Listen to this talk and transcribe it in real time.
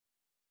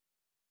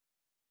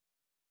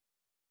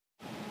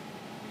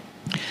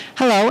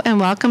Hello and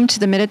welcome to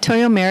the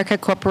Mitutoyo America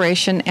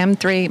Corporation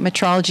M3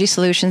 Metrology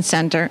Solutions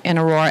Center in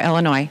Aurora,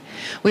 Illinois.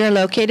 We are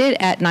located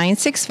at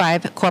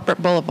 965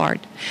 Corporate Boulevard,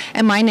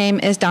 and my name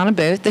is Donna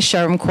Booth, the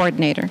showroom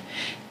coordinator.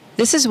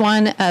 This is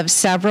one of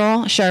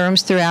several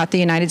showrooms throughout the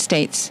United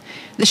States.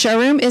 The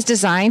showroom is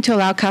designed to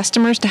allow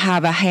customers to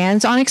have a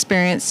hands-on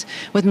experience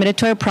with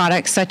Mitutoyo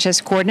products such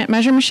as coordinate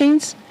measure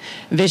machines,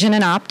 vision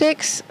and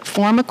optics,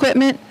 form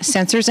equipment,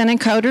 sensors and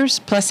encoders,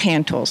 plus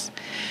hand tools.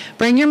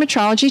 Bring your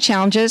metrology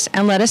challenges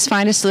and let us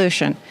find a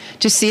solution.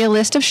 To see a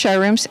list of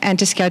showrooms and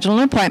to schedule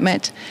an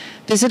appointment,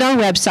 visit our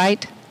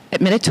website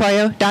at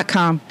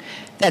mitutoyo.com.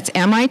 That's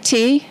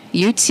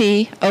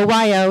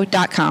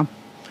mitutoyo.com.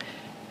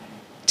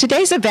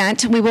 Today's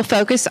event, we will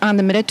focus on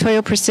the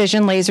Mitutoyo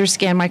Precision Laser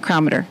Scan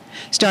Micrometer,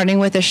 starting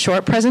with a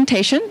short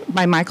presentation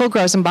by Michael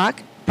Grosenbach,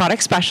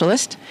 product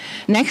specialist.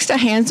 Next, a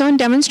hands-on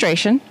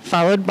demonstration,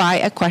 followed by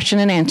a question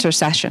and answer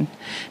session.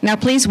 Now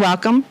please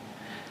welcome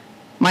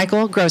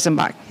Michael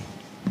Grosenbach.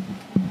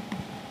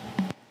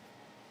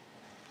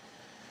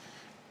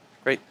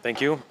 Great,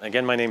 thank you.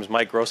 Again, my name is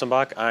Mike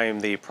Grosenbach. I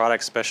am the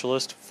product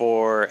specialist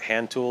for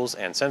hand tools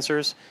and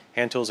sensors.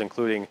 Hand tools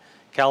including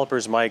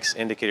calipers, mics,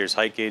 indicators,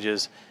 height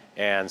gauges,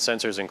 and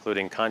sensors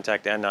including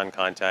contact and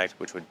non-contact,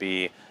 which would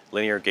be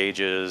linear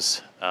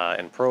gauges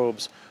and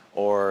probes,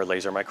 or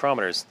laser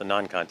micrometers, the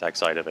non-contact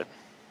side of it.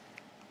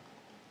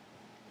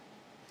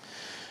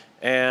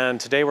 And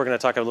today we're going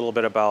to talk a little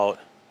bit about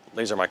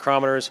laser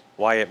micrometers,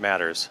 why it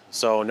matters.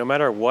 So no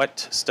matter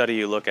what study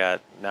you look at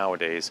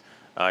nowadays,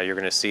 you're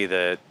going to see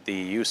that the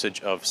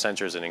usage of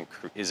sensors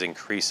is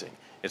increasing.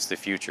 It's the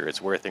future.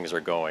 It's where things are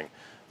going.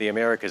 The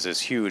Americas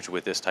is huge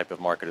with this type of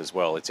market as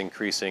well. It's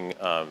increasing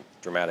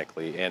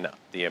dramatically in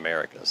the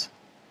Americas.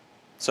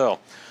 So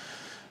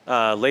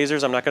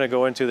lasers, I'm not going to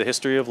go into the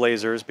history of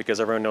lasers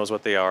because everyone knows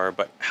what they are,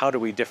 but how do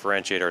we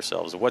differentiate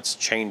ourselves? What's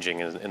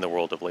changing in the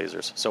world of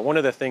lasers? So one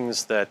of the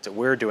things that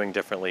we're doing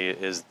differently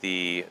is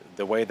the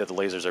way that the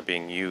lasers are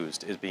being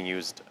used is being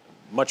used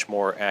much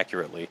more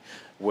accurately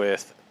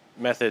with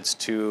methods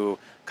to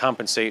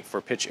compensate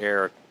for pitch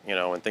error,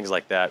 and things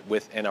like that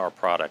within our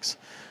products.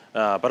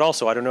 But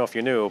also, I don't know if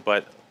you knew,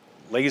 but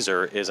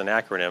laser is an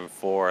acronym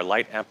for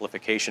light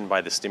amplification by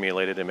the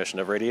stimulated emission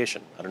of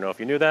radiation. I don't know if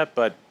you knew that,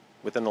 but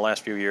within the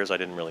last few years, I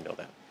didn't really know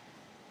that.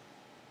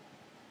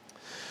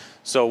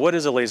 So what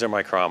is a laser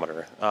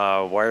micrometer?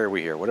 Why are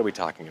we here? What are we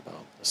talking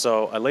about?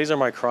 So a laser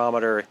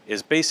micrometer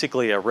is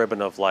basically a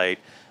ribbon of light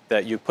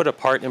that you put a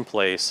part in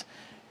place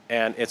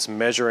and it's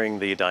measuring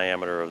the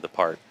diameter of the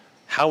part.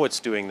 How it's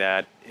doing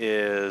that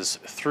is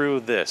through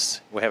this.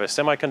 We have a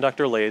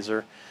semiconductor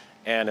laser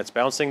and it's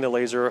bouncing the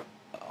laser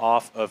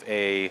off of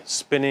a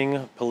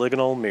spinning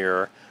polygonal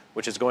mirror,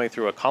 which is going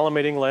through a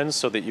collimating lens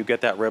so that you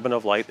get that ribbon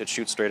of light that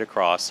shoots straight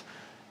across,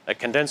 a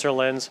condenser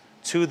lens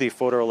to the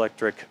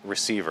photoelectric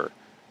receiver.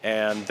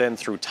 And then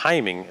through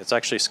timing, it's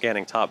actually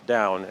scanning top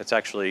down, it's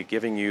actually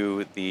giving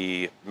you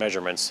the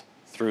measurements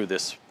through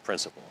this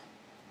principle.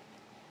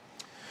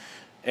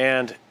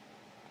 And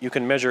you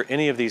can measure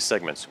any of these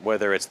segments,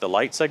 whether it's the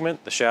light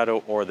segment, the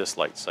shadow, or this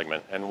light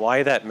segment. And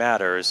why that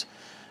matters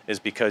is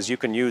because you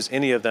can use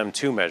any of them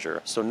to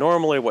measure. So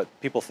normally what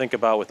people think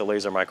about with the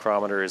laser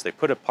micrometer is they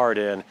put a part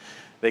in,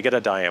 they get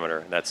a diameter,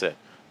 and that's it.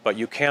 But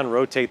you can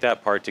rotate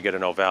that part to get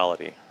an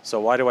ovality.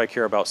 So why do I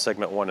care about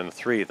segment 1 and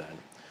 3 then?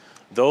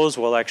 Those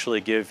will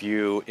actually give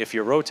you, if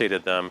you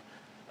rotated them,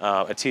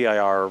 a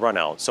TIR or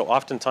runout. So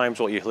oftentimes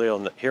what you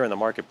hear in the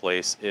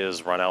marketplace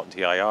is runout and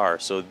TIR.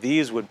 So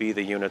these would be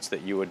the units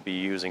that you would be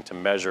using to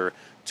measure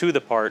to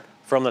the part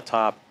from the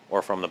top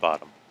or from the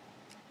bottom.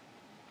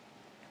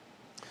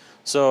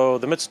 So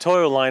the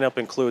Mitutoyo lineup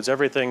includes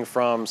everything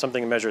from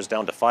something that measures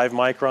down to 5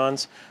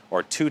 microns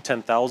or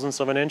 2/10,000ths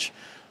of an inch,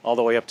 all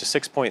the way up to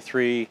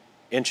 6.3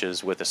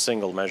 inches with a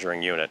single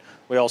measuring unit.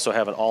 We also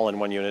have an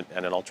all-in-one unit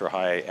and an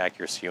ultra-high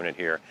accuracy unit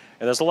here.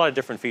 And there's a lot of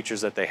different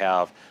features that they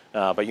have,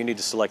 but you need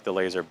to select the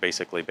laser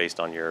basically based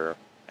on your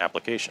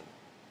application.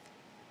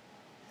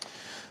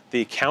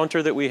 The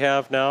counter that we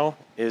have now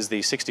is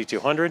the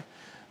 6200.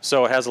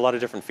 So it has a lot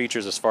of different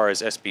features as far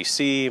as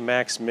SBC,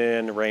 max,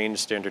 min, range,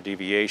 standard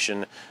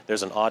deviation.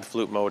 There's an odd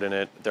flute mode in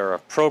it. There are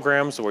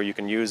programs where you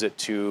can use it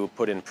to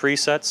put in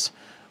presets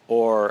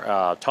or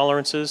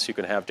tolerances. You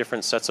can have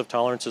different sets of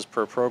tolerances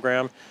per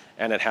program.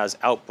 And it has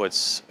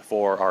outputs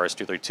for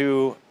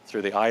RS-232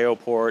 through the I/O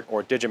port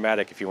or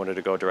Digimatic if you wanted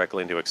to go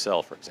directly into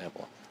Excel, for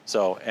example.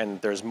 So, and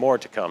there's more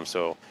to come,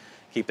 so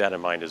keep that in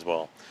mind as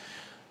well.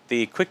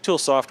 The QuickTool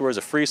software is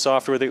a free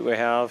software that we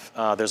have.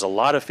 There's a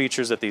lot of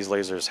features that these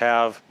lasers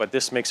have, but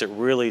this makes it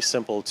really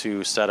simple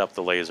to set up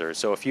the laser.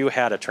 So if you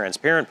had a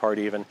transparent part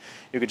even,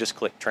 you could just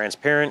click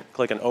transparent,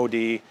 click an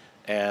OD,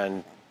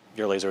 and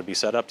your laser would be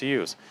set up to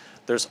use.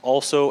 There's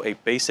also a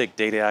basic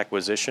data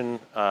acquisition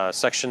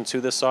section to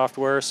this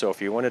software. So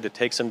if you wanted to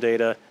take some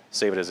data,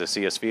 save it as a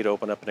CSV to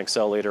open up in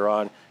Excel later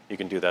on, you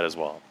can do that as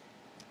well.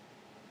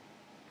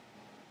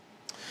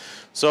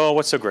 So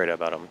what's so great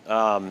about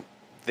them?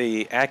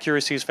 The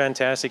accuracy is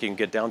fantastic. You can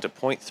get down to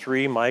 0.3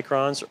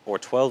 microns or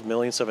 12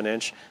 millionths of an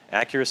inch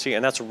accuracy,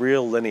 and that's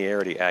real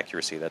linearity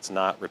accuracy. That's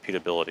not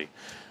repeatability.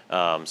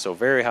 So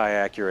very highly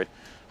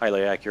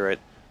accurate.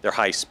 They're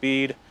high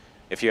speed.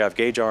 If you have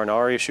gauge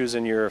R&R issues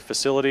in your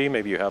facility,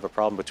 maybe you have a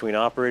problem between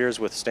operators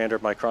with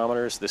standard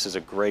micrometers, this is a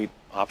great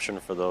option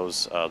for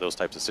those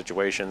types of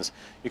situations.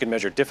 You can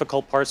measure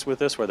difficult parts with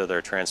this, whether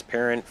they're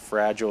transparent,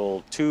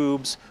 fragile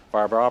tubes,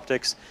 fiber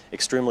optics,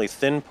 extremely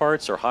thin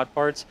parts or hot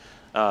parts.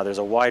 There's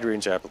a wide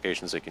range of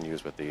applications you can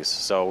use with these.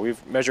 So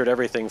we've measured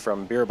everything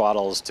from beer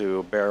bottles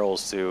to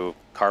barrels to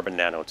carbon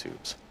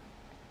nanotubes.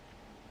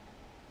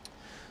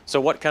 So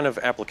what kind of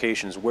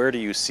applications, where do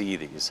you see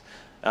these?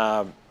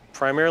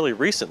 Primarily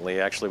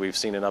recently, actually, we've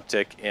seen an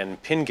uptick in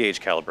pin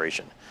gauge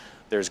calibration.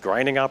 There's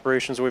grinding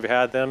operations we've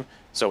had them.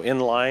 So in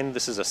line,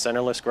 this is a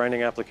centerless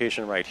grinding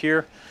application right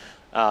here.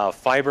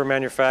 Fiber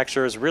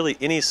manufacturers, really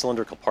any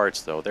cylindrical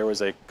parts though. There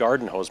was a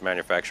garden hose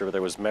manufacturer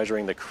that was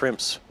measuring the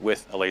crimps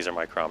with a laser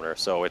micrometer.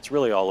 So it's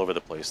really all over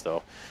the place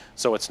though.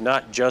 So it's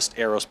not just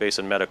aerospace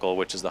and medical,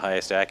 which is the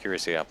highest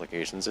accuracy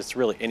applications. It's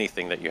really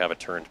anything that you have a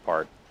turned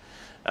part.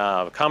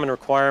 Common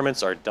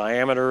requirements are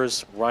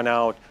diameters,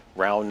 runout,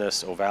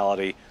 roundness,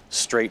 ovality,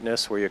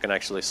 straightness, where you can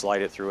actually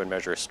slide it through and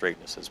measure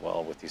straightness as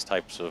well with these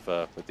types of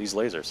with these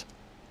lasers.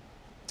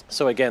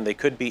 So again, they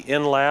could be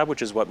in lab,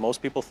 which is what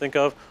most people think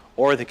of,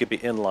 or they could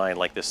be in line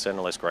like this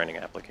centerless grinding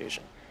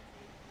application.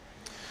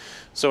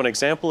 So an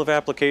example of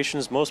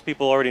applications, most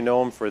people already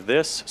know them for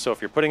this. So if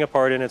you're putting a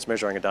part in, it's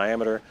measuring a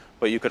diameter,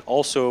 but you could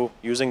also,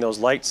 using those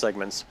light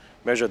segments,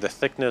 measure the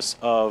thickness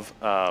of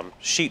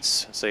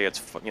sheets. Say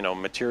it's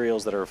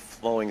materials that are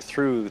flowing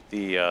through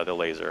the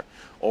laser,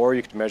 or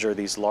you could measure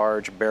these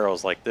large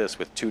barrels like this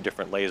with two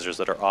different lasers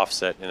that are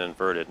offset and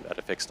inverted at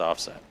a fixed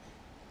offset.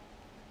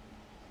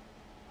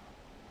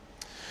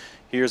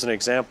 Here's an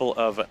example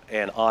of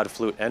an odd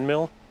flute end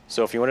mill.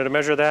 So if you wanted to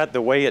measure that,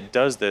 the way it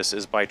does this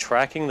is by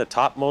tracking the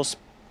topmost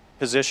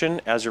position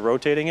as you're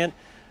rotating it,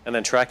 and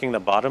then tracking the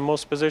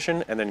bottommost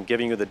position, and then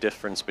giving you the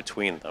difference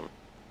between them.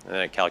 And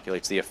then it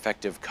calculates the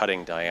effective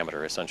cutting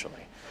diameter,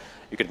 essentially.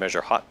 You could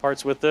measure hot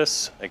parts with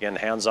this, again,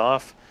 hands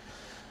off.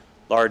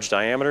 Large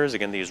diameters,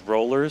 again, these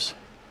rollers.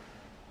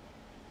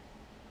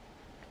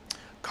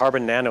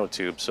 Carbon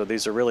nanotubes, so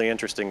these are really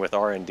interesting with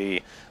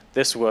R&D.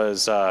 This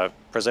was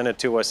presented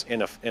to us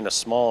in a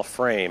small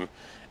frame,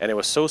 and it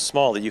was so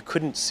small that you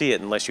couldn't see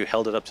it unless you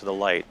held it up to the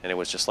light, and it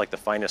was just like the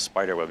finest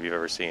spider web you've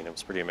ever seen. It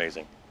was pretty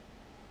amazing.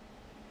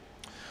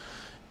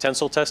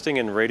 Tensile testing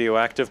in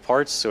radioactive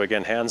parts, so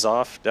again, hands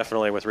off,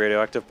 definitely with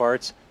radioactive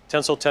parts.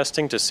 Tensile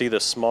testing to see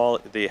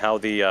how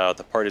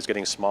the part is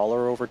getting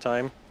smaller over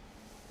time,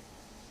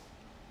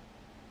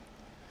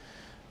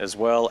 as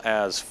well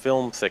as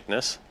film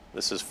thickness.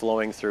 This is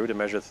flowing through to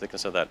measure the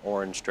thickness of that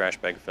orange trash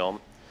bag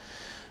film.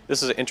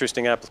 This is an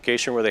interesting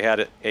application where they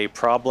had a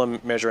problem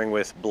measuring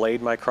with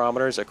blade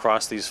micrometers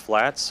across these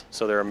flats.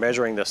 So they're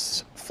measuring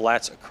this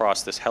flats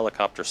across this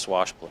helicopter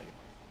swash plate.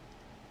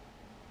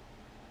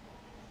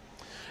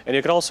 And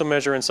you can also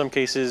measure, in some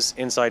cases,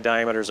 inside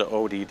diameters of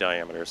OD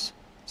diameters.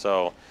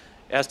 So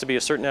it has to be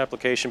a certain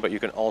application, but you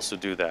can also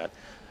do that.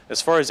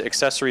 As far as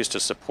accessories to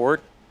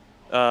support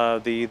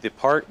the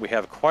part, we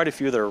have quite a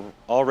few that are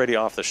already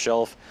off the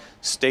shelf.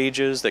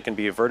 Stages that can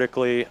be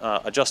vertically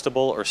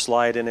adjustable or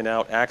slide in and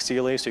out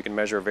axially, so you can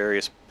measure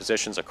various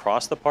positions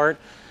across the part.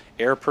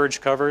 Air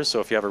purge covers, so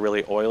if you have a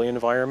really oily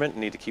environment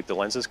and need to keep the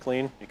lenses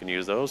clean, you can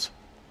use those.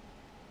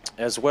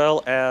 As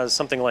well as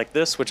something like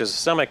this, which is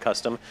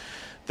semi-custom.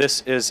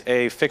 This is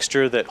a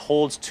fixture that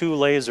holds two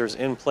lasers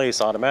in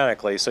place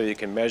automatically, so you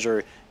can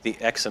measure the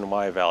X and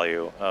Y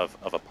value of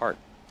a part.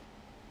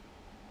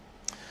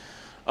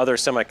 Other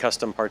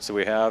semi-custom parts that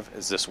we have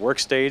is this work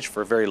stage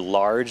for very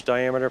large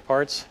diameter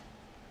parts.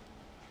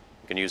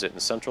 You can use it in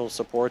central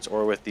supports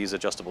or with these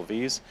adjustable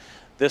V's.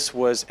 This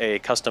was a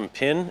custom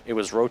pin. It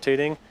was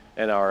rotating,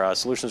 and our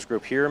solutions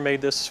group here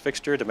made this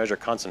fixture to measure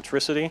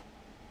concentricity.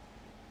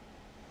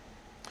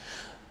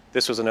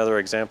 This was another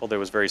example that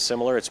was very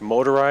similar. It's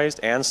motorized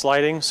and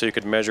sliding, so you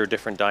could measure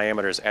different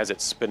diameters as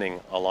it's spinning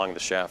along the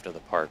shaft of the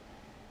part.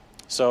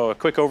 So a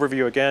quick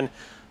overview again.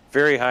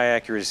 Very high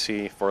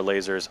accuracy for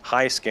lasers,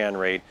 high scan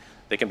rate.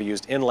 They can be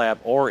used in lab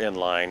or in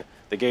line.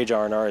 The gauge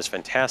R&R is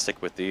fantastic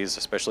with these,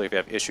 especially if you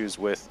have issues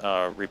with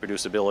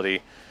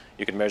reproducibility.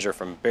 You can measure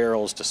from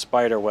barrels to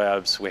spider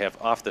webs. We have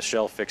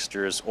off-the-shelf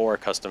fixtures or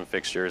custom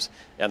fixtures,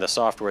 and the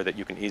software that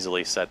you can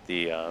easily set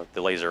the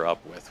laser up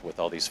with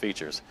all these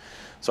features.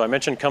 So I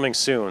mentioned coming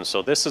soon.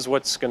 So this is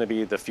what's going to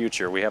be the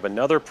future. We have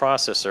another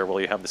processor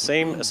where you have the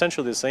same,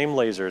 essentially the same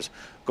lasers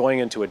going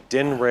into a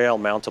DIN rail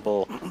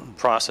mountable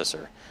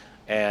processor.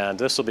 And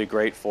this will be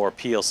great for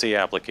PLC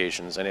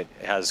applications, and it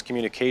has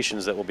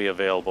communications that will be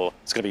available.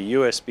 It's going to be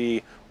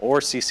USB or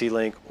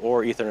CC-Link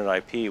or Ethernet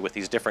IP with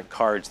these different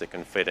cards that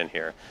can fit in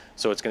here.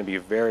 So it's going to be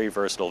a very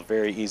versatile,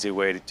 very easy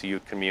way to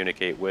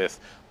communicate with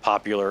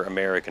popular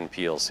American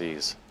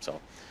PLCs.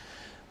 So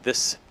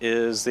this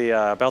is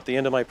about the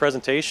end of my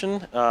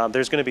presentation.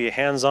 There's going to be a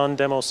hands-on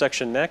demo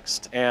section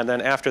next, and then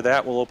after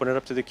that we'll open it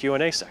up to the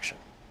Q&A section.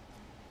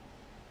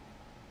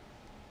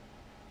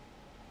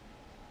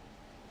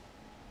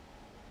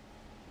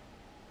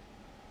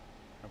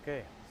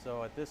 Okay,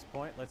 so at this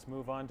point, let's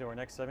move on to our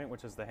next segment,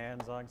 which is the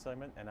hands-on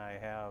segment, and I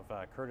have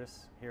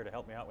Curtis here to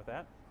help me out with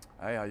that.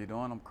 Hey, how you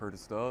doing? I'm Curtis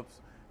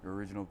Stubbs, your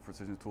regional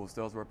precision tool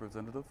sales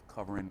representative,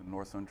 covering the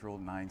North Central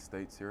 9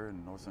 states here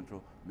in North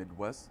Central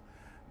Midwest.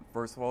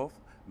 First of all,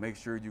 make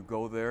sure you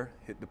go there,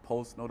 hit the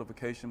post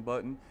notification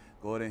button,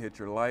 go ahead and hit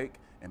your like,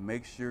 and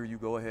make sure you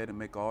go ahead and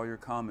make all your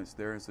comments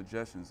there and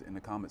suggestions in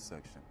the comment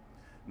section.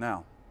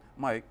 Now,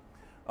 Mike,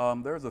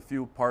 there's a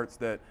few parts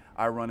that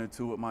I run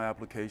into with my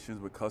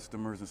applications with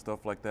customers and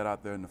stuff like that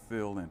out there in the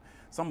field, and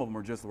some of them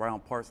are just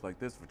round parts like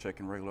this for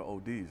checking regular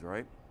ODs,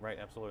 right? Right,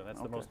 absolutely.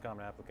 That's the most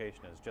common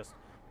application, is just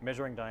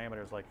measuring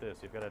diameters like this.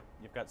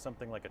 You've got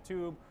something like a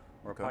tube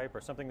or a pipe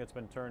or something that's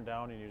been turned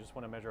down, and you just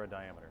want to measure a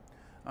diameter.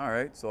 All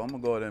right, so I'm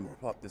gonna go ahead and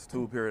pop this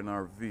tube here in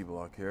our V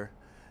block here.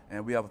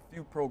 And we have a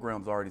few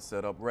programs already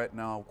set up. Right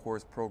now, of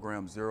course,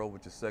 program 0,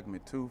 which is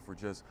segment 2 for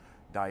just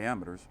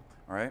diameters,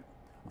 all right?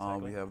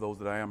 Exactly. We have those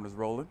diameters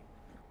rolling.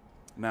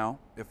 Now,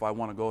 if I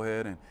wanna go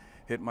ahead and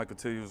hit my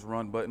continuous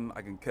run button,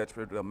 I can catch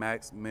the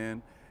max,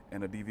 min,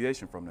 and a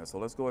deviation from that. So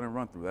let's go ahead and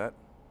run through that.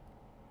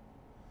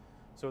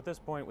 So at this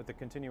point with the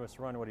continuous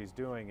run, what he's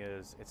doing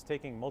is it's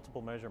taking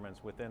multiple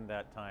measurements within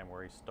that time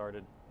where he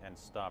started and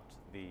stopped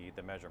the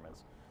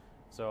measurements.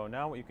 So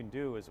now what you can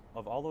do is,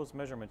 of all those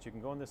measurements, you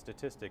can go in the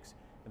statistics,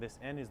 and this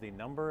N is the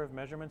number of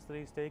measurements that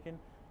he's taken,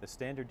 the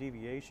standard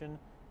deviation,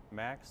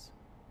 max,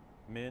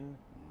 min,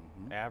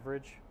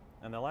 average,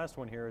 and the last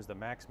one here is the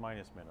max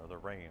minus min, or the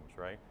range,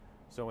 right?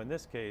 So in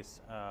this case,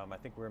 I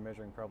think we were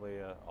measuring probably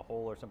a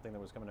hole or something that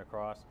was coming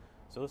across.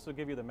 So this will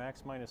give you the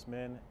max minus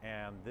min,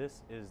 and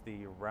this is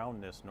the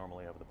roundness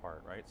normally of the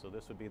part, right? So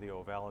this would be the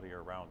ovality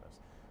or roundness.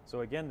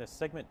 So again, this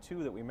segment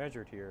 2 that we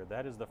measured here,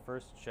 that is the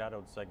first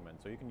shadowed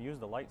segment. So you can use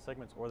the light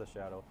segments or the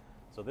shadow.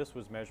 So this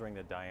was measuring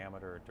the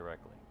diameter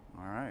directly.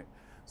 All right,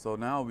 so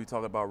now we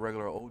talk about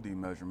regular OD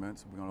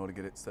measurements. We're gonna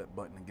get it set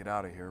button and get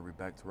out of here. We're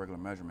back to regular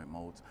measurement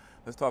modes.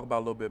 Let's talk about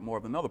a little bit more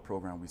of another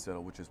program we set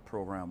up, which is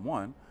program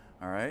 1,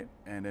 all right?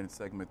 And then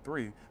segment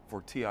 3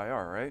 for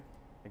TIR, right?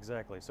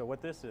 Exactly, so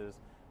what this is,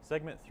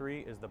 segment 3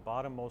 is the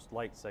bottommost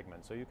light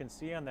segment. So you can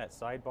see on that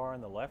sidebar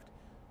on the left,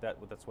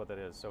 that's what that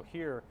is. So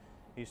here,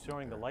 he's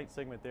showing the light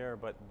segment there,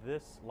 but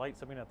this light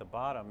segment at the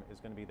bottom is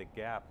going to be the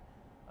gap.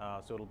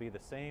 So it'll be the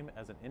same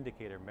as an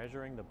indicator,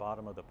 measuring the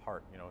bottom of the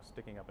part,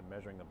 sticking up and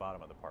measuring the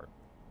bottom of the part.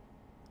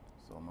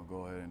 So I'm gonna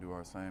go ahead and do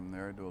our same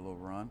there, do a little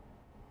run,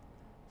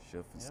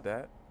 shift and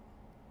stat.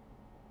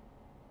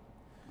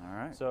 All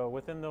right. So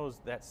within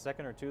that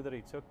second or two that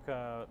he took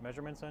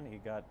measurements in, he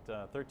got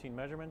 13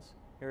 measurements.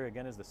 Here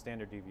again is the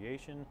standard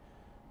deviation,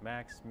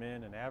 max,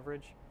 min, and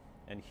average.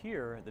 And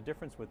here, the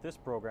difference with this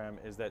program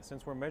is that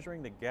since we're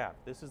measuring the gap,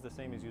 this is the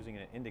same as using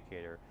an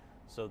indicator.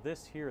 So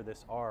this here,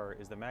 this R,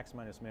 is the max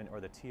minus min, or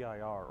the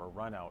TIR, or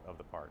run out of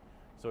the part.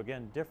 So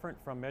again, different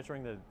from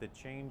measuring the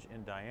change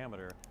in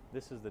diameter,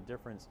 this is the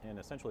difference in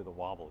essentially the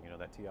wobble,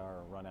 that TIR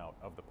or run out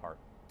of the part.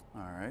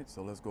 All right,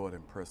 so let's go ahead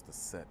and press the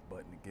set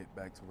button to get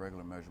back to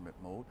regular measurement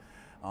mode.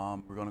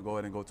 We're gonna go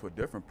ahead and go to a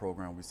different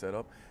program we set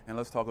up, and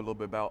let's talk a little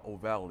bit about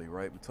ovality,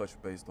 right? We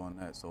touched based on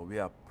that. So we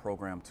have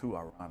program 2,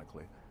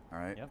 ironically. All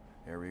right,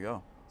 here we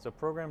go. So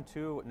program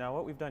 2, now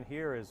what we've done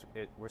here is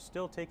we're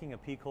still taking a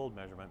peak hold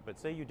measurement, but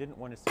say you didn't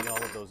want to see all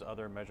of those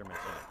other measurements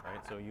in it,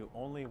 right? So you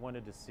only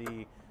wanted to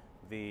see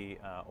the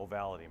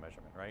ovality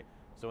measurement, right?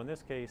 So in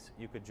this case,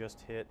 you could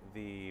just hit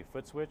the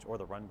foot switch or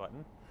the run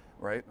button.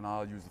 Right, and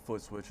I'll use the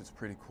foot switch. It's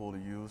pretty cool to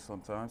use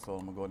sometimes, so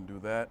I'm gonna go ahead and do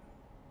that.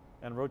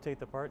 And rotate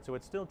the part, so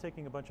it's still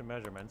taking a bunch of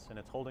measurements and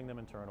it's holding them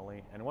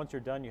internally. And once you're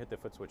done, you hit the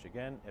foot switch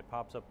again. It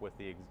pops up with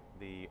the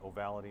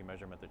ovality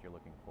measurement that you're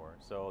looking for.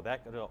 So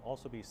that could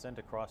also be sent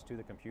across to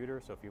the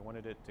computer. So if you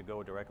wanted it to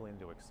go directly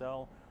into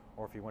Excel,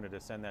 or if you wanted to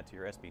send that to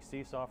your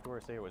SBC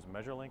software, say it was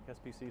MeasureLink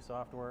SBC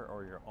software,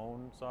 or your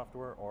own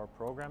software or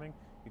programming,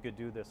 you could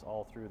do this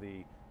all through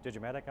the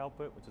Digimatic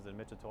output, which is the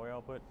Mitutoyo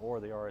output, or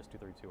the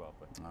RS-232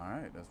 output. All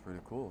right, that's pretty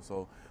cool.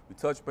 So we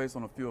touched base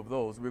on a few of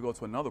those. We go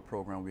to another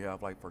program we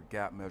have, like for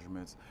gap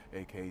measurements,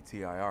 aka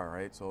TIR,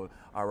 right? So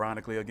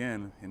ironically,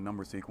 again, in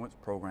number sequence,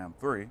 program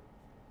 3,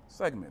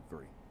 segment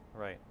 3.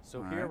 Right,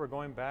 so here we're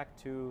going back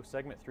to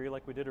segment 3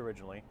 like we did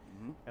originally.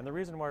 And the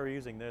reason why we're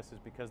using this is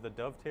because the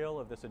dovetail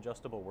of this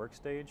adjustable work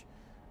stage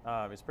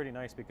is pretty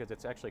nice, because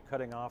it's actually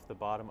cutting off the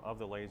bottom of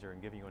the laser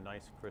and giving you a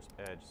nice crisp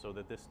edge, so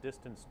that this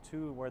distance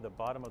to where the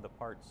bottom of the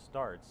part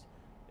starts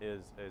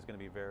is going to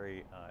be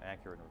very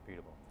accurate and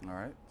repeatable. All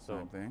right, so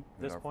same thing.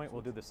 At this point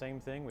we'll do the same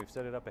thing. We've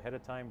set it up ahead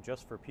of time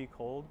just for peak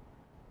hold.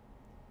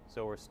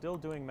 So we're still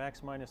doing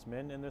max minus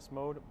min in this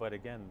mode, but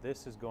again,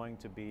 this is going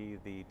to be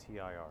the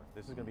TIR.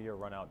 This is going to be your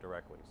run out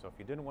directly. So if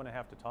you didn't want to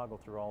have to toggle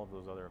through all of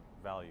those other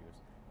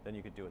values, then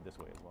you could do it this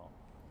way as well.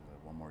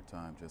 One more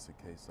time, just in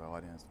case our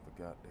audience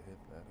forgot to hit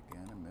that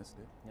again and missed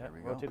it. Yep, there we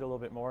go. Rotate a little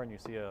bit more and you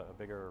see a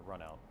bigger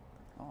run out.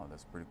 Oh,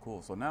 that's pretty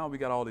cool. So now we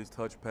got all these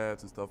touch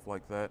pads and stuff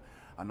like that.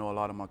 I know a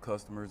lot of my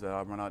customers that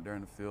I run out there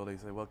in the field, they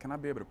say, well, can I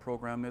be able to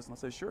program this? And I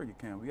say, sure you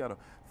can. We got a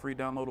free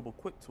downloadable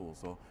quick tool.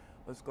 So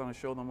let's gonna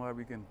show them how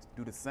we can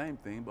do the same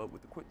thing, but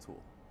with the quick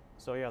tool.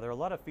 So yeah, there are a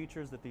lot of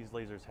features that these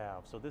lasers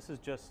have. So this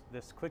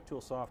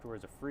QuickTool software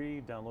is a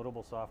free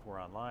downloadable software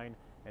online,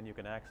 and you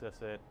can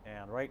access it.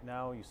 And right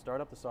now you start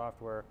up the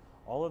software,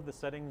 all of the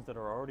settings that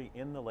are already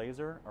in the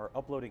laser are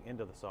uploading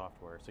into the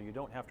software. So you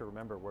don't have to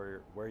remember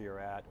where you're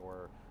at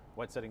or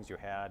what settings you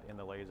had in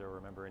the laser, or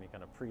remember any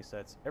kind of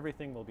presets.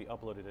 Everything will be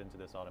uploaded into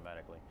this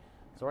automatically.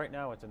 So right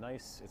now it's a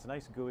nice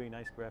GUI,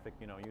 nice graphic,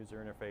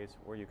 user interface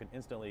where you can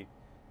instantly,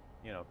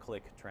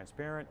 click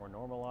transparent or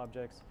normal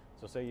objects.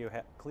 So say you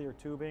have clear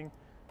tubing,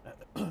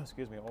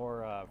 excuse me,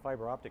 or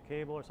fiber optic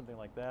cable or something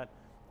like that,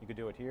 you could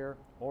do it here.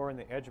 Or in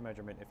the edge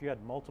measurement, if you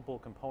had multiple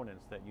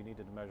components that you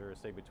needed to measure,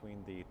 say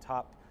between the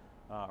top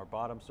or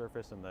bottom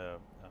surface and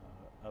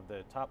of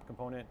the top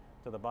component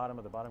to the bottom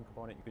of the bottom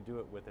component, you could do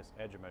it with this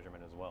edge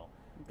measurement as well.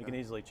 Okay. You can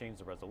easily change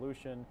the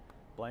resolution,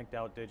 blanked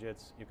out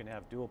digits. You can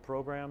have dual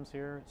programs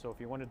here. So if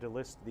you wanted to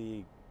list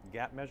the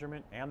gap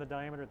measurement and the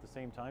diameter at the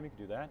same time, you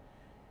could do that.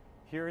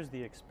 Here is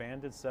the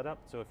expanded setup.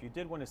 So if you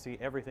did want to see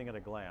everything at a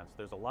glance,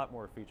 there's a lot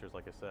more features,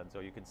 like I said, so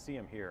you can see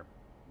them here.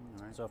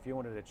 Right. So if you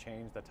wanted to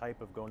change the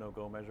type of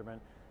go-no-go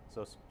measurement,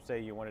 so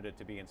say you wanted it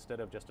to be, instead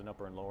of just an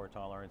upper and lower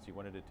tolerance, you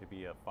wanted it to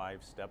be a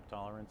 5-step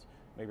tolerance.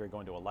 Maybe you're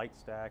going to a light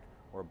stack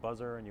or a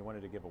buzzer and you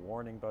wanted to give a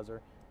warning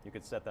buzzer, you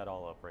could set that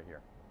all up right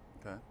here.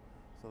 Okay,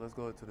 so let's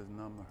go to this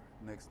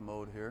next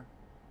mode here.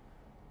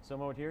 So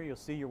mode here, you'll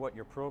see what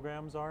your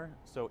programs are.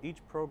 So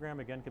each program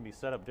again can be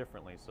set up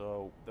differently.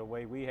 So the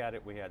way we had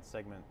it, we had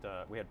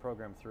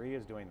program 3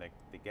 is doing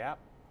the gap.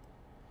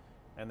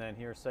 And then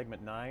here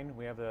segment 9,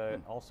 we have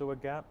also a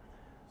gap.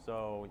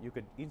 So you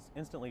could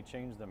instantly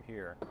change them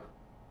here.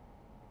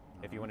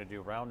 If you want to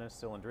do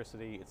roundness,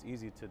 cylindricity, it's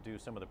easy to do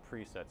some of the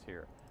presets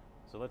here.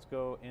 So let's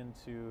go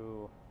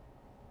into,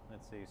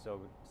 let's see, so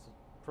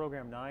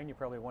program 9, you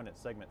probably want at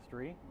segment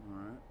 3. All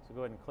right. So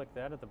go ahead and click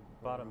that at the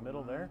bottom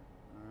middle there.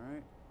 All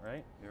right.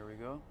 Right? Here we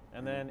go.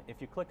 And then if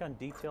you click on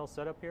detail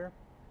setup here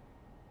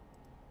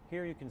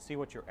you can see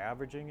what your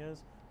averaging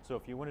is. So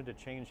if you wanted to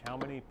change how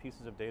many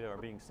pieces of data are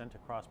being sent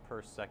across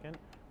per second,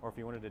 or if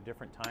you wanted a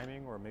different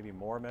timing or maybe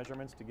more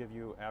measurements to give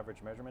you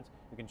average measurements,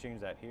 you can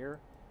change that here.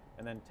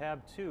 And then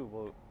tab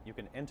 2, you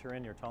can enter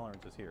in your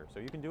tolerances here.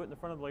 So you can do it in the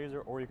front of the laser,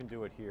 or you can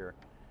do it here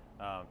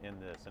in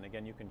this. And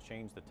again, you can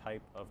change the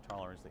type of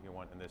tolerance that you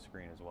want in this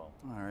screen as well.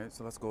 All right,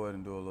 so let's go ahead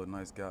and do a little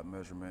nice gap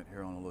measurement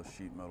here on a little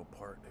sheet metal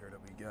part here that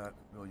we got.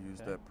 We'll use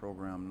that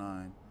program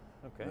 9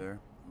 there.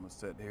 I'm gonna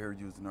set here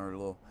using our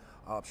little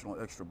optional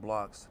extra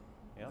blocks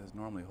that's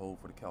normally hold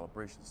for the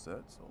calibration set.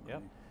 So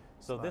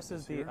so this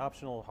is the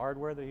optional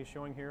hardware that he's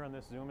showing here on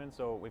this zoom in.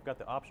 So we've got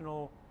the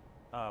optional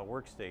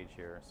workstage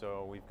here.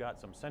 So we've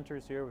got some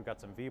centers here, we've got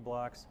some V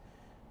blocks.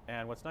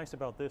 And what's nice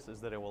about this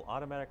is that it will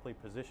automatically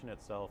position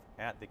itself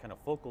at the kind of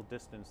focal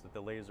distance that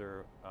the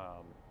laser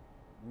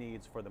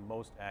needs for the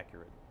most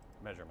accurate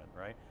measurement,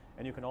 right?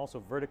 And you can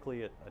also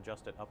vertically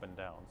adjust it up and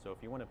down. So if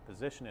you want to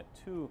position it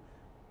to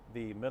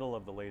the middle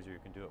of the laser, you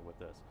can do it with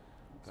this.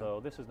 Okay. So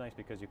this is nice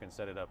because you can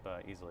set it up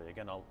easily.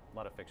 Again, a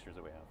lot of fixtures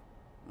that we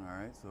have. All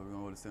right, so we're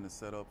going to send a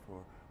setup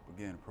for,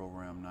 again,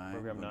 program 9.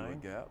 Program 9,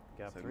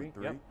 gap 3.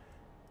 Yep.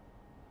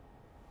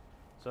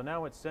 So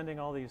now it's sending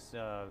all these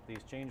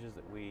changes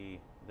that we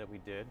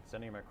did,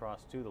 sending them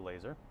across to the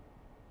laser.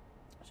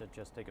 Should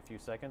just take a few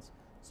seconds.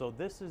 So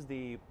this is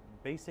the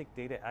basic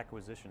data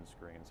acquisition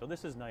screen. So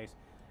this is nice.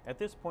 At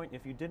this point,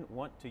 if you didn't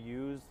want to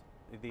use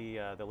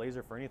the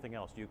laser for anything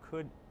else, you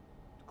could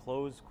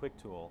close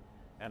QuickTool,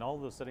 and all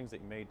those settings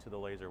that you made to the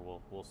laser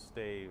will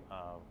stay.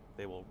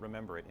 They will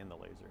remember it in the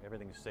laser.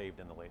 Everything's saved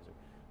in the laser.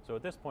 So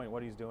at this point,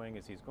 what he's doing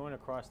is he's going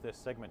across this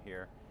segment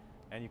here,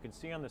 and you can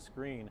see on the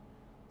screen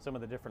some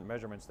of the different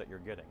measurements that you're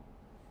getting.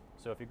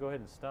 So if you go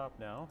ahead and stop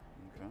now,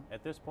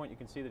 at this point you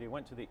can see that he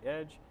went to the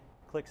edge,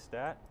 click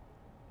stat,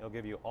 it'll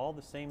give you all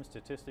the same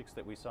statistics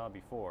that we saw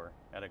before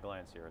at a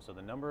glance here. So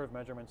the number of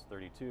measurements,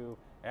 32,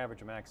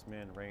 average, max,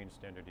 min, range,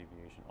 standard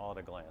deviation, all at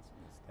a glance.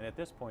 And at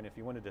this point, if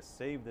you wanted to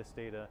save this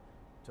data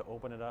to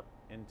open it up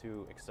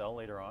into Excel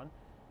later on,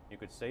 you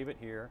could save it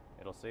here,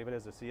 it'll save it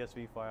as a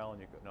CSV file, and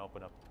you can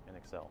open up in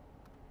Excel.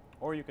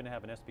 Or you can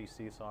have an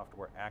SPC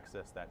software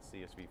access that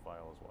CSV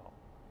file as well.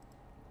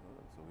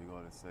 So we go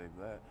ahead and save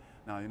that.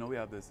 Now, we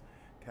have this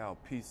Cal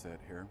P set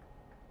here.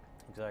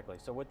 Exactly.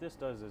 So what this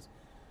does is,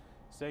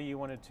 say you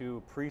wanted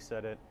to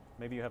preset it,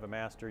 maybe you have a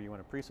master, you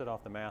want to preset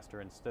off the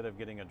master, instead of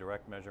getting a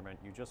direct measurement,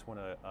 you just want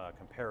a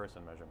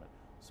comparison measurement.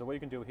 So what you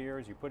can do here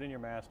is you put in your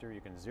master,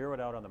 you can zero it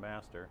out on the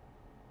master,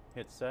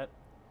 hit set,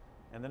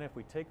 and then if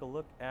we take a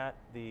look at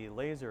the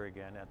laser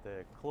again, at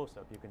the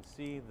close-up, you can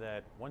see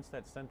that once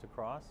that's sent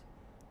across,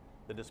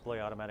 the display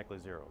automatically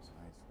zeroes,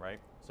 right?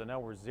 So now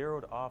we're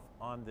zeroed off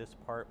on this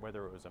part,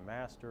 whether it was a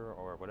master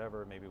or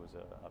whatever, maybe it was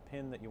a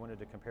pin that you wanted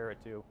to compare it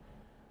to,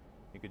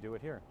 you could do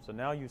it here. So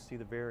now you see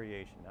the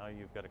variation. Now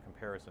you've got a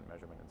comparison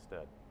measurement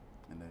instead.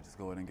 And then just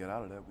go ahead and get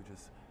out of that. We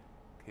just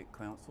hit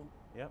cancel.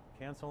 Yep,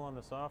 cancel on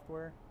the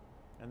software,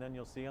 and then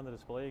you'll see on the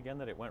display again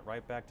that it went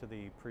right back to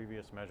the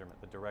previous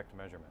measurement, the direct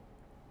measurement.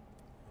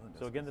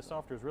 So again, the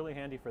software is really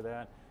handy for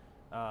that.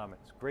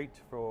 It's great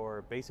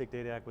for basic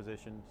data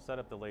acquisition, set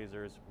up the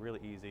lasers, really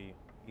easy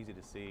easy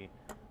to see,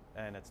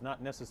 and it's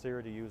not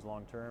necessary to use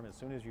long term. As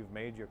soon as you've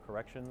made your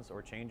corrections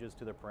or changes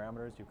to the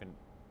parameters, you can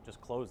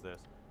just close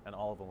this and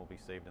all of them will be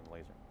saved in the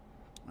laser.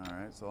 All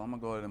right, so I'm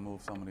gonna go ahead and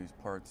move some of these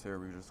parts here.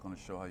 We're just gonna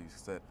show how you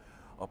set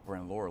upper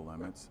and lower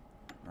limits.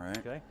 All right.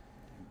 Okay.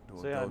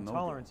 So yeah,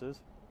 tolerances.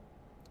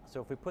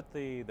 So if we put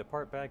the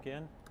part back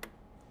in,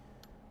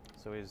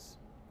 so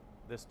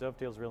this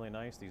dovetails really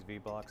nice. These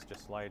V-blocks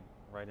just slide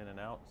right in and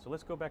out. So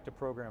let's go back to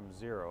program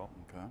 0.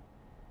 Okay.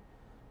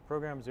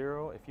 Program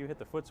 0, if you hit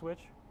the foot switch,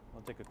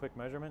 I'll take a quick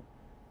measurement,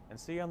 and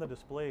see on the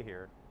display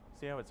here,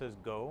 see how it says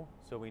go?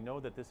 So we know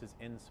that this is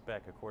in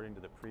spec according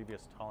to the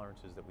previous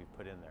tolerances that we've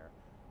put in there.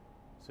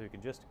 So you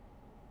can just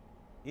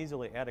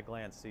easily at a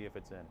glance see if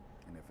it's in.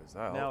 And if it's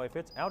out. Now if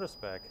it's out of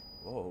spec,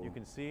 whoa, you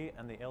can see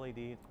on the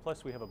LED,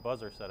 plus we have a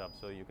buzzer set up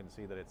so you can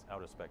see that it's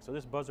out of spec. So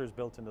this buzzer is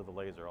built into the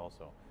laser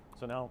also.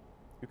 So now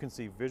you can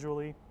see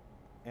visually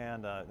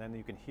and then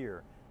you can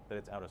hear that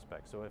it's out of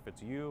spec. So if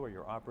it's you or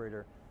your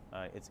operator,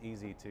 it's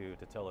easy to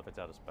tell if it's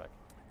out of spec.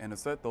 And to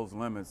set those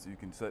limits, you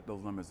can set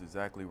those limits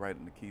exactly right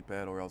in the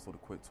keypad or also the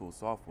Quick Tool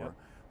software. Yep.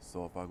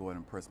 So if I go ahead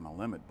and press my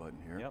limit button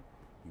here, yep,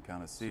 you can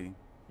kind of see.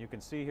 You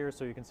can see here,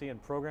 so you can see in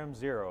program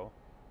 0.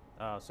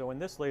 So in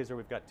this laser,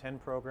 we've got 10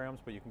 programs,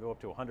 but you can go up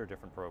to 100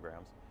 different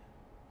programs.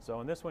 So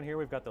in this one here,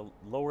 we've got the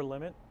lower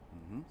limit.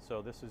 Mm-hmm.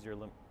 So this is your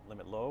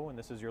limit low, and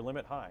this is your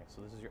limit high.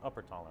 So this is your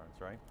upper tolerance,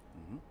 right?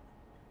 Mm-hmm.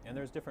 And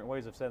there's different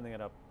ways of setting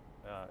it up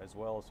as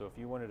well. So if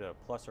you wanted a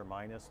plus or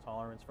minus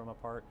tolerance from a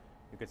part,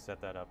 you could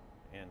set that up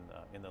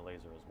in the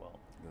laser as well.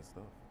 Good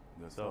stuff.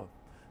 Good stuff.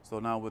 So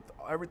now with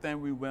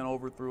everything we went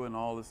over through and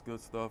all this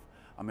good stuff,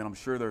 I mean, I'm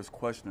sure there's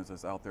questions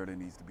that's out there that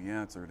needs to be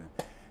answered and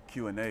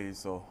Q&As.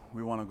 So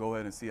we want to go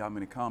ahead and see how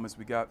many comments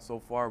we got so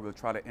far. We'll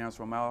try to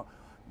answer them out.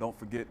 Don't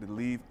forget to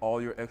leave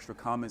all your extra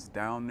comments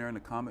down there in the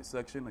comment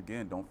section.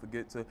 Again, don't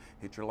forget to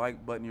hit your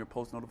like button, your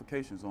post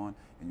notifications on,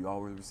 and you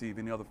always receive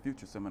any other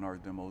future seminars,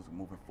 demos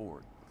moving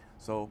forward.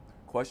 So,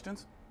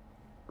 questions?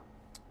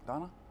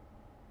 Donna?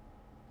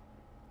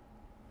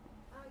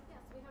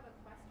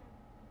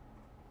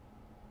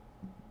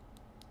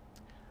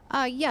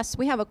 Yes,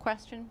 we have a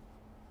question.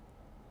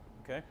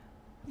 Okay.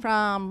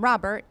 From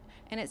Robert,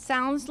 and it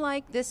sounds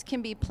like this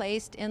can be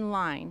placed in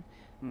line.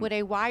 Would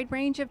a wide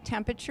range of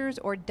temperatures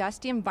or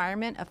dusty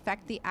environment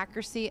affect the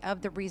accuracy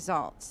of the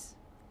results?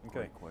 Okay.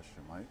 Great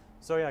question, Mike.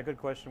 So yeah, good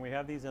question. We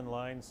have these in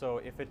line. So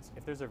if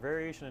there's a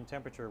variation in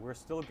temperature, we're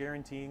still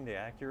guaranteeing the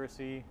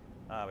accuracy.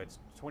 It's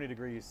 20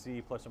 degrees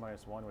C plus or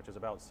minus 1, which is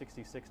about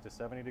 66 to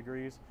 70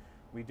 degrees.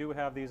 We do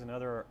have these in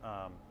other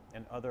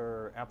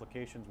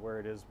applications where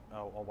it is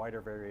a wider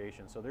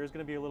variation. So there's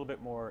going to be a little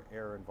bit more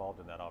error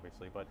involved in that,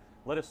 obviously. But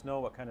let us know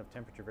what kind of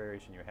temperature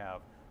variation you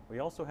have. We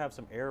also have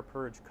some air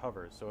purge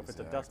covers. So if it's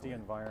a dusty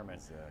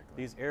environment,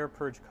 these air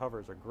purge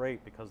covers are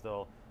great because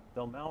they'll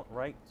mount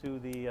right to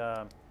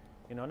the,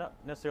 not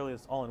necessarily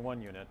this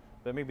all-in-one unit,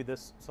 but maybe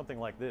something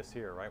like this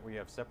here, right, where you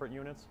have separate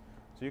units.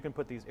 So you can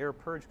put these air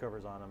purge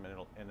covers on them,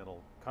 and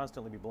it'll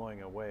constantly be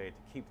blowing away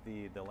to keep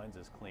the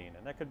lenses clean.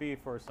 And that could be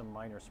for some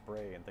minor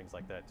spray and things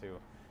like that too.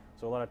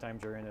 So a lot of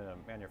times you're in a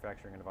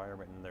manufacturing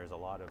environment and there's a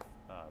lot of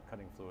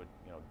cutting fluid,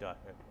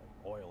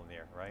 oil in the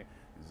air, right?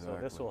 Exactly.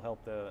 So this will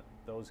help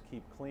those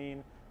keep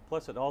clean.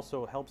 Plus it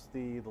also helps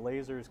the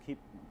lasers keep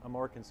a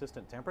more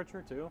consistent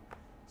temperature too.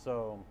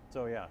 So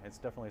yeah, it's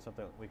definitely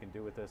something we can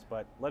do with this,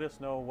 but let us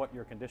know what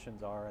your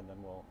conditions are and then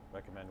we'll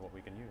recommend what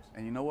we can use.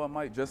 And you know what,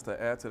 Mike, just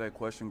to add to that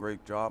question,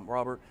 great job,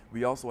 Robert,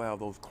 we also have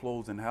those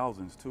closed-in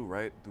housings too,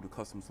 right? Through the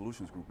Custom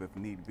Solutions Group, if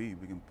need be,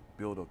 we can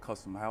build a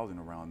custom housing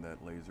around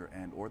that laser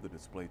and or the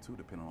display too,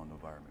 depending on the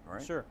environment,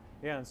 right? Sure,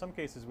 yeah, in some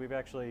cases we've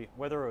actually,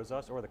 whether it was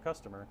us or the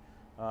customer,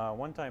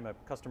 one time a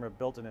customer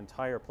built an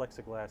entire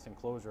plexiglass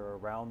enclosure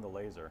around the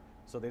laser.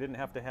 So they didn't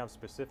have to have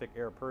specific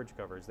air purge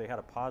covers. They had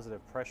a positive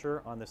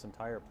pressure on this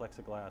entire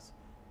plexiglass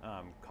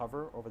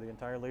cover over the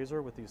entire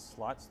laser with these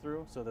slots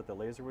through so that the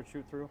laser would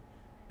shoot through,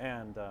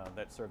 and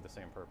that served the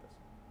same purpose.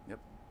 Yep.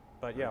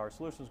 But yeah, our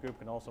solutions group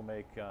can also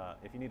make,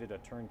 if you needed a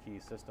turnkey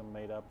system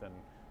made up, then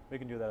we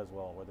can do that as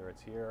well, whether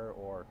it's here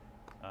or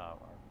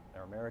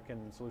our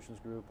American solutions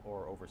group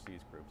or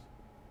overseas groups.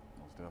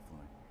 Most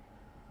definitely.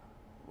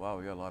 Wow,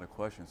 we got a lot of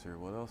questions here.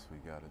 What else we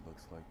got, it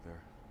looks like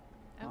there?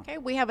 Okay,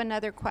 we have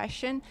another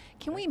question.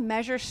 Can we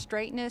measure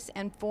straightness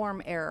and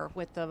form error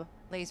with the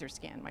laser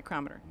scan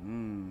micrometer?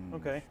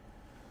 Okay,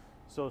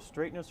 so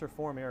straightness or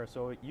form error.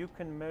 So you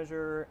can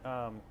measure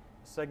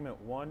segment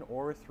 1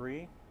 or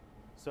 3.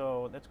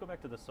 So let's go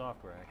back to the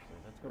software actually.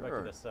 Let's go back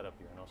to the setup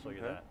here and I'll show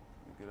you that.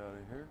 Get out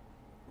of here.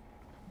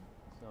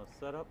 So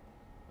setup.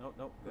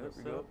 Nope. There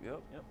we go.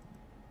 Yep.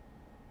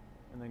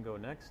 And then go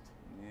next.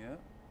 Yep.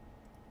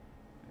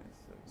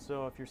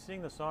 So if you're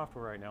seeing the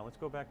software right now, let's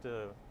go back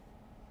to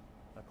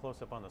a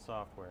close-up on the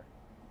software.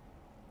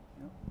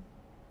 Yep,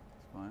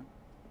 it's fine.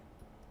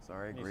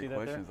 Sorry, Can great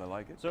questions, I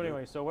like it. So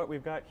anyway, so what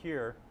we've got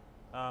here,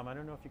 I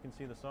don't know if you can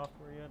see the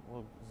software yet.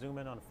 We'll zoom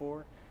in on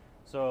 4.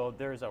 So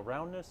there's a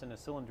roundness and a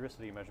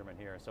cylindricity measurement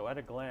here. So at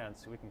a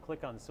glance, we can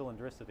click on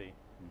cylindricity,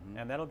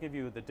 and that'll give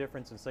you the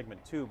difference in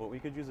segment 2, but we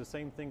could use the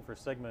same thing for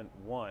segment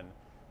 1,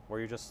 where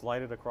you just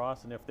slide it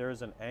across, and if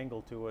there's an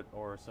angle to it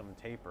or some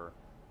taper,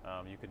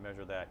 you could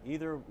measure that,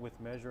 either with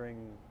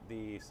measuring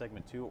the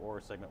segment 2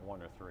 or segment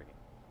 1 or 3.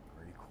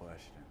 Great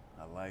question.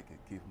 I like it.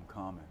 Keep them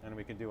coming. And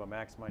we can do a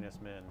max minus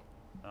min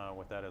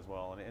with that as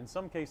well. And in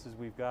some cases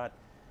we've got,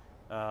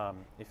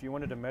 if you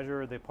wanted to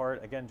measure the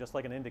part, again, just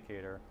like an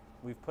indicator,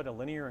 we've put a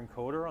linear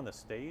encoder on the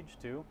stage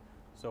too.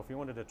 So if you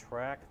wanted to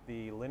track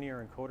the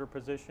linear encoder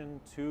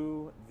position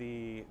to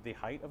the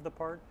height of the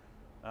part,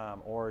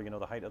 or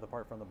the height of the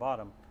part from the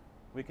bottom,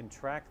 we can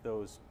track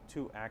those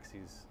two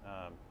axes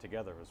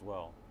together as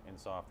well in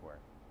software.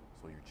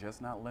 So you're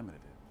just not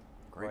limited.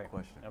 Great Right.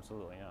 question.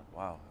 Absolutely, yeah.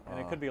 Wow. And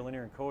it could be a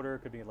linear encoder,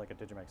 it could be like a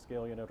Digimax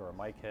scale unit or a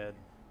mic head,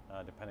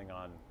 depending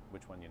on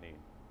which one you need.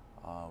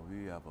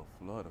 We have a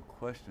flood of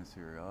questions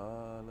here.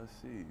 Let's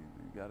see. You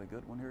got a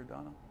good one here,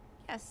 Donna?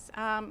 Yes,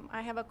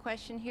 I have a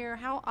question here.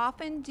 How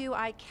often do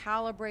I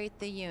calibrate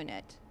the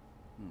unit?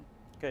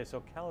 Okay,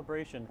 so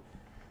calibration,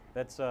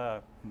 that's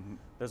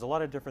there's a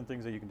lot of different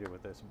things that you can do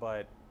with this,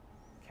 but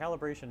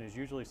calibration is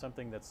usually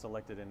something that's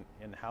selected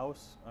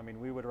in-house. I mean,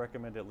 we would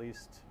recommend at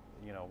least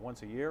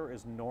once a year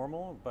is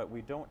normal, but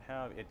we don't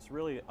have, it's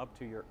really up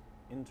to your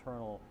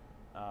internal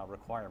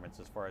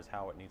requirements as far as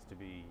how it needs to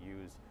be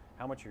used,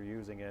 how much you're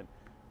using it.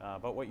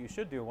 But what you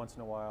should do once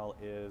in a while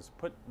is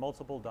put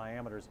multiple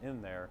diameters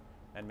in there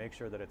and make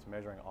sure that it's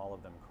measuring all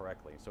of them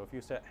correctly. So if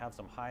you have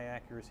some high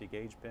accuracy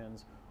gauge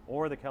pins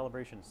or the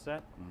calibration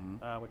set,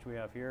 which we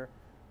have here,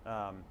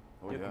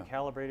 you can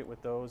calibrate it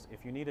with those.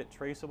 If you need it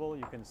traceable,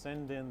 you can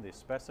send in the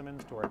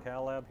specimens to our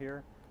Cal lab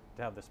here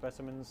to have the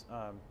specimens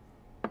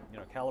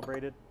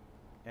calibrated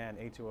and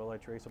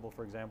A2LA traceable,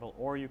 for example,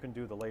 or you can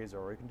do the laser,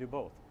 or you can do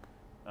both.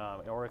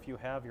 Or if you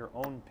have your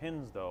own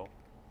pins though,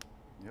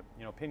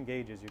 pin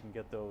gauges, you can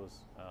get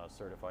those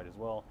certified as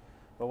well.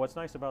 But what's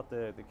nice about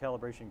the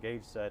calibration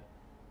gauge set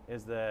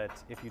is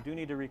that if you do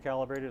need to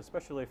recalibrate it,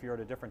 especially if you're at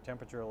a different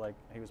temperature like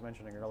he was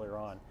mentioning earlier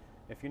on,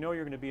 if you know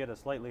you're going to be at a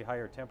slightly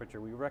higher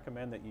temperature, we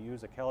recommend that you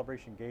use a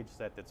calibration gauge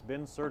set that's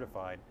been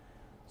certified.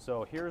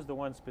 So here's the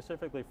one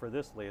specifically for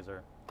this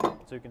laser.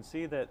 So you can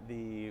see that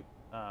the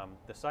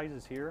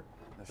sizes here,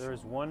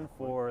 there's one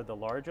for the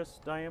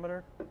largest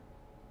diameter,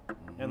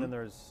 and then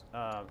there's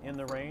in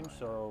the range.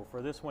 So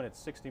for this one, it's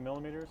 60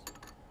 millimeters.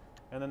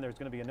 And then there's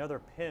going to be another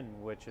pin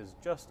which is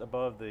just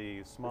above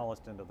the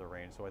smallest end of the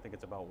range, so I think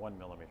it's about 1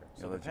 millimeter.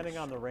 So depending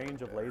on the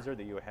range of laser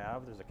that you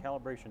have, there's a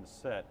calibration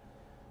set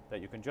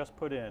that you can just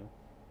put in,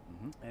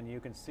 and you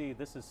can see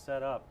this is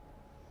set up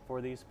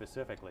for these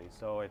specifically.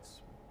 So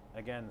it's,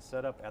 again,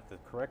 set up at the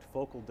correct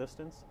focal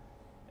distance,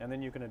 and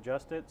then you can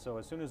adjust it, so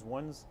as soon as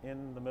one's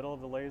in the middle of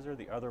the laser,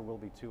 the other will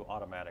be 2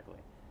 automatically.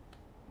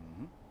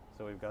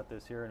 So we've got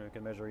this here, and we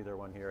can measure either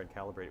one here and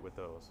calibrate it with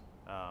those.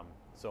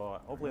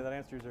 So hopefully that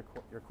answers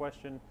your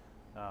question.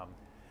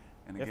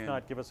 And if again,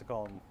 not, give us a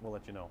call and we'll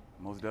let you know.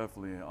 Most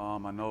definitely.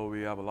 I know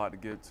we have a lot to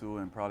get to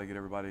and probably get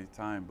everybody's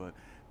time, but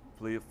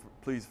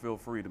please feel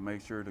free to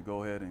make sure to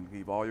go ahead and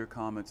leave all your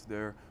comments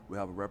there. We'll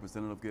have a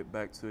representative get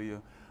back to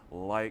you.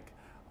 Like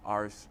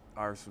our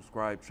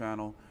subscribe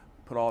channel.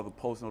 Put all the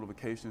post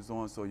notifications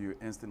on so you're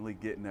instantly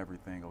getting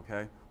everything,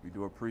 okay? We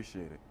do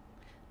appreciate it.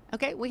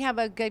 Okay, we have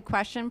a good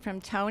question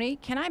from Tony.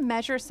 Can I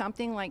measure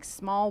something like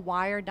small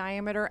wire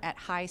diameter at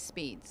high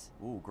speeds?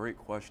 Ooh, great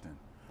question.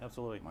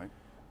 Absolutely. Mike?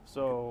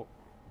 So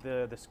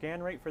the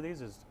scan rate for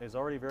these is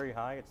already very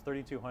high. It's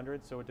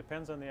 3200, so it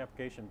depends on the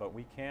application, but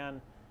we can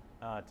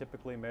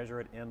typically measure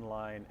it in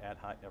line at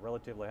a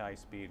relatively high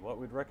speed. What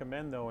we'd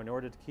recommend though, in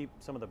order to keep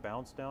some of the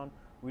bounce down,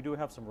 we do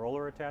have some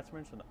roller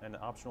attachments, an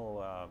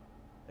optional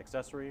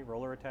accessory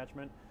roller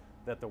attachment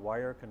that the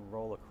wire can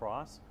roll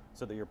across,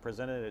 so that you're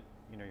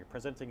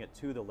presenting it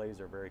to the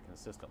laser very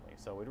consistently.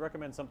 So we'd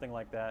recommend something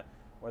like that,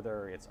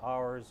 whether it's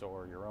ours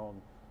or your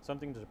own,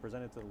 something to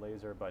present it to the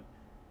laser. But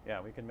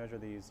yeah, we can measure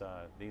these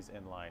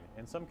in line.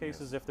 In some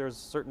cases, if there's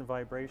certain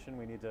vibration,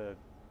 we need to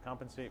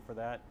compensate for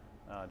that,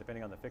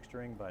 depending on the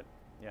fixturing. But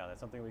yeah,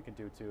 that's something we can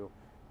do too.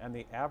 And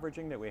the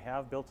averaging that we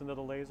have built into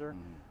the laser,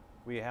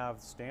 we have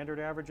standard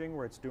averaging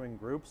where it's doing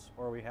groups,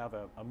 or we have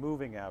a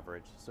moving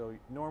average. So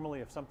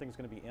normally if something's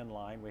going to be in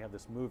line, we have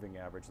this moving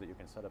average that you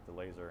can set up the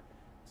laser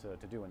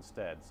to do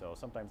instead. So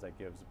sometimes that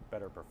gives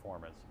better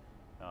performance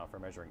for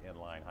measuring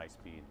inline high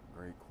speed.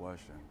 Great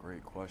question,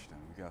 great question.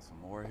 We got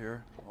some more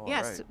here? All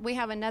Yes, right. we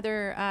have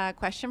another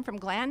question from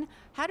Glenn.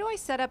 How do I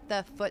set up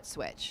the foot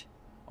switch?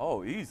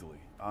 Oh, easily.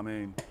 I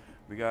mean,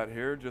 we got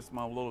here just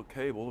my little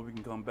cable. We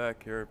can come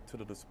back here to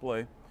the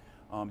display.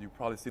 You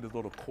probably see this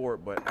little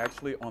cord, but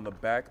actually on the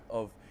back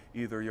of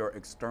either your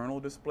external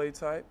display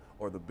type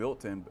or the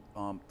built-in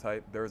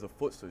type, there's a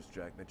foot switch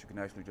jack that you can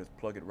actually just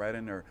plug it right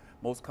in there.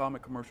 Most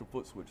common commercial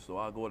foot switch. So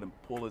I'll go ahead and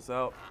pull this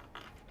out.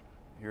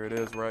 Here it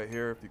is right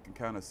here. If you can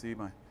kind of see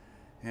my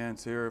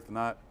hands here. If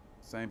not,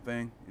 same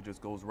thing. It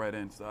just goes right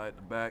inside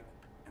the back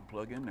and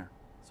plug in there.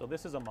 So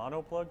this is a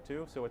mono plug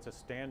too, so it's a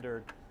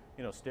standard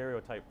stereo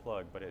type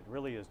plug, but it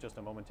really is just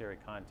a momentary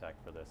contact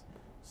for this.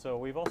 So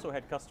we've also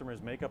had customers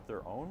make up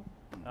their own.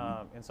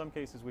 In some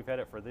cases we've had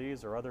it for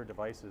these or other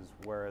devices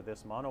where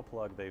this mono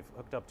plug they've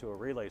hooked up to a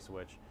relay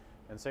switch,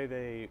 and say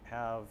they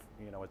have,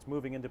 it's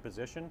moving into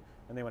position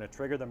and they want to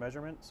trigger the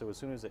measurement. So as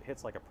soon as it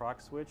hits like a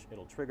proc switch,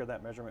 it'll trigger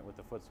that measurement with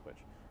the foot switch.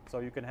 So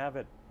you can have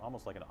it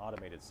almost like an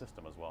automated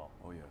system as well.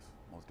 Oh yes,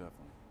 most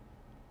definitely.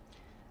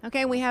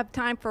 Okay, we have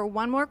time for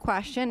one more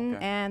question,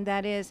 Okay. and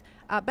that is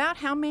about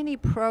how many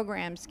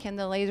programs can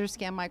the laser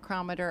scan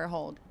micrometer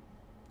hold?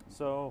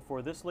 So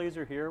for this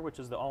laser here, which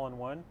is the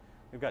all-in-one,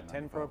 we've got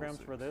 10 programs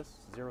for 9506.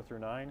 this, 0 through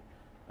 9.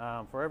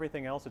 For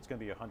everything else, it's going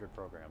to be 100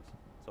 programs.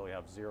 So we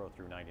have 0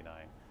 through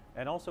 99.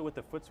 And also with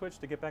the foot switch,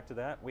 to get back to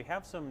that, we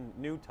have some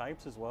new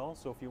types as well.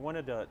 So if you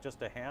wanted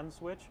just a hand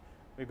switch,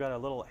 we've got a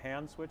little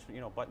hand switch,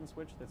 button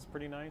switch that's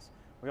pretty nice.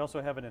 We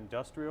also have an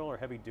industrial or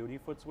heavy-duty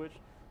foot switch.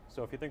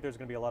 So if you think there's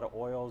going to be a lot of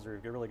oils or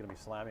if you're really going to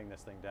be slamming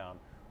this thing down,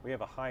 we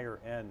have a higher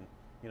end,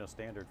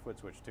 standard foot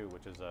switch too,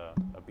 which is a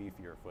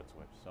beefier foot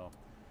switch. So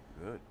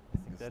Good. I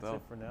think that's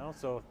it for now.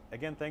 So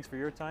again, thanks for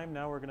your time.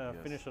 Now we're going to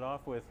Yes. finish it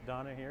off with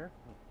Donna here.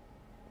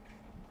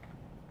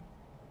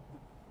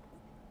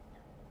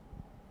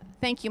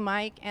 Thank you,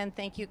 Mike, and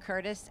thank you,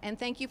 Curtis, and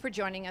thank you for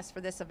joining us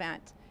for this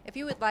event. If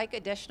you would like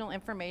additional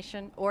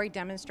information or a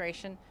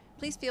demonstration,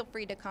 please feel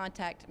free to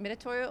contact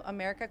Mitutoyo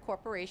America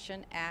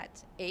Corporation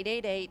at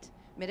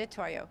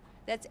 888-MITUTOYO.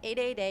 That's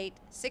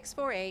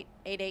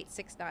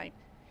 888-648-8869.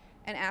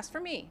 And ask for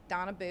me,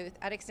 Donna Booth,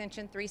 at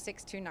extension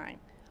 3629.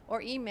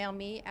 Or email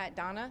me at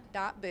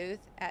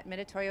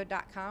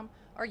donna.booth@mitutoyo.com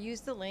or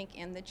use the link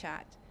in the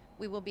chat.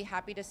 We will be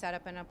happy to set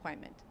up an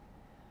appointment.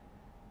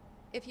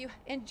 If you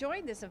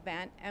enjoyed this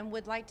event and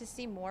would like to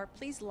see more,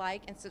 please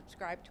like and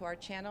subscribe to our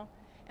channel.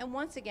 And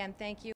once again, thank you.